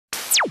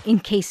in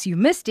case you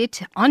missed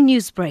it on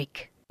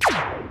Newsbreak.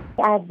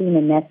 I've been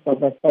a nurse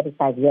over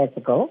 35 years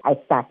ago. I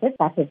started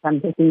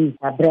from being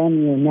a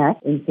brand new nurse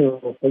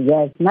into the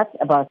years, not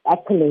about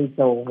accolades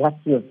or what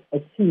you've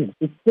achieved.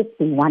 It's just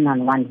being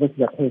one-on-one with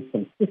your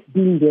patients, just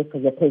being there for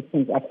your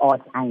patients at all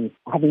times,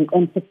 having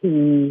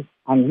empathy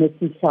and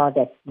making sure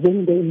that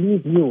when they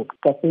leave you,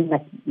 that they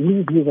must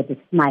leave you with a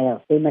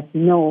smile. They must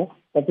know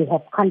that they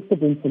have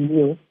confidence in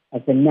you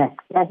as a nurse.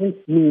 It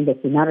doesn't mean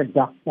that you're not a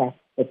doctor,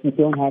 that you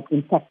don't have.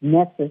 In fact,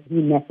 nurses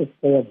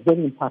play a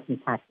very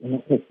important part in a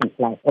patient's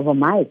life. Over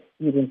my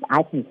experience,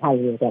 I can tell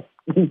you that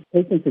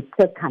patients will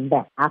still come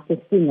back after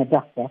seeing a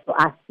doctor to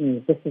ask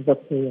me, this is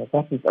okay or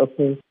that is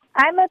okay.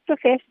 I'm a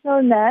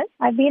professional nurse.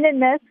 I've been a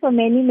nurse for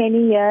many,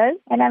 many years,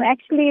 and I'm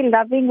actually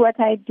loving what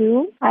I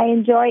do. I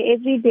enjoy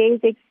every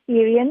day's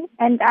experience,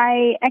 and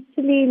I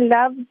actually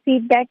love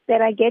feedback that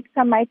I get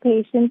from my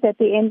patients at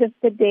the end of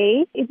the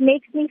day. It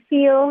makes me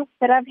feel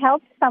that I've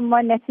helped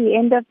someone at the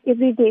end of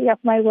every day of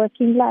my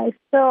working life.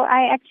 So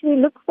I actually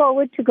look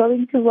forward to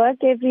going to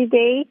work every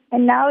day,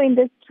 and now in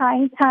this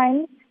trying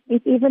time,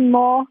 it's even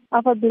more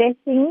of a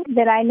blessing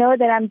that I know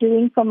that I'm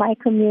doing for my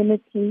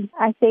community.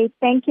 I say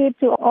thank you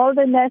to all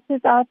the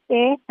nurses out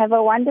there. Have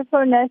a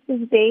wonderful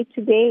Nurses Day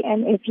today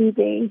and every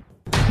day.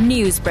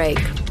 Newsbreak,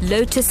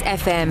 Lotus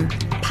FM,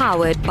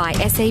 powered by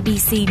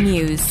SABC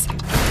News.